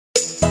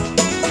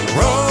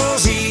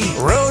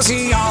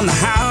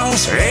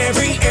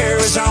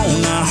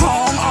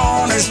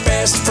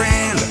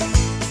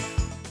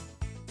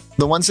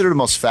The ones that are the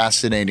most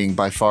fascinating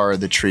by far are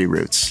the tree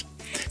roots.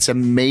 It's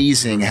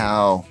amazing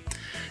how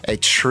a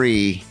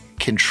tree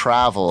can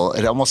travel.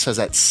 It almost has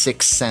that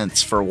sixth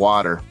sense for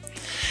water.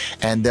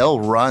 And they'll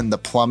run the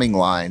plumbing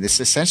line. It's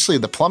essentially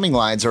the plumbing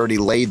line's already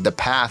laid the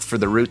path for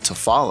the root to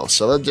follow.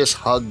 So they'll just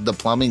hug the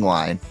plumbing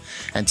line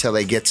until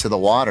they get to the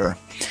water.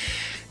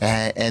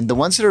 And the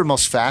ones that are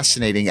most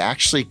fascinating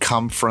actually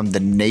come from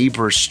the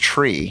neighbor's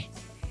tree.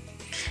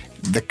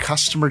 The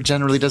customer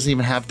generally doesn't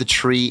even have the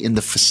tree in the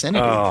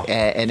vicinity,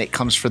 and it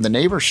comes from the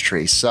neighbor's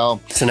tree.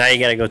 So now you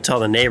got to go tell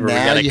the neighbor.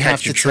 Now you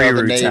have to tell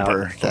the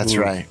neighbor. Out. That's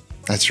right.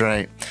 That's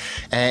right.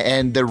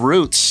 And the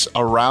roots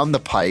around the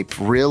pipe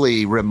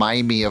really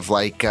remind me of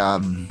like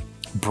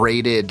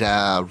braided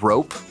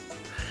rope.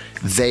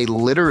 They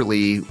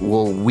literally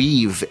will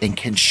weave and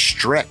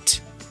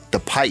constrict the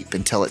pipe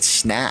until it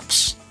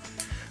snaps.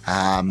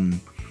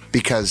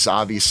 Because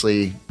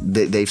obviously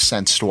they've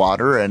sensed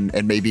water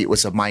and maybe it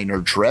was a minor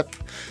drip,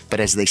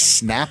 but as they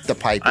snap the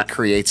pipe, it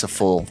creates a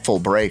full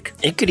break.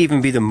 It could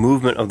even be the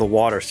movement of the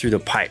water through the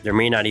pipe. There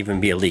may not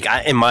even be a leak,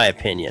 in my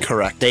opinion.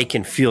 Correct. They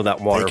can feel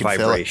that water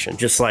vibration,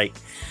 just like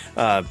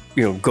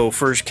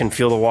gophers can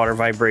feel the water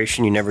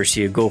vibration. You never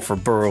see a gopher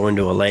burrow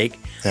into a lake.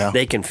 Yeah.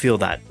 They can feel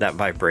that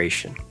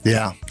vibration.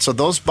 Yeah. So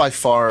those by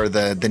far are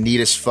the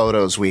neatest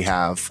photos we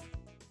have.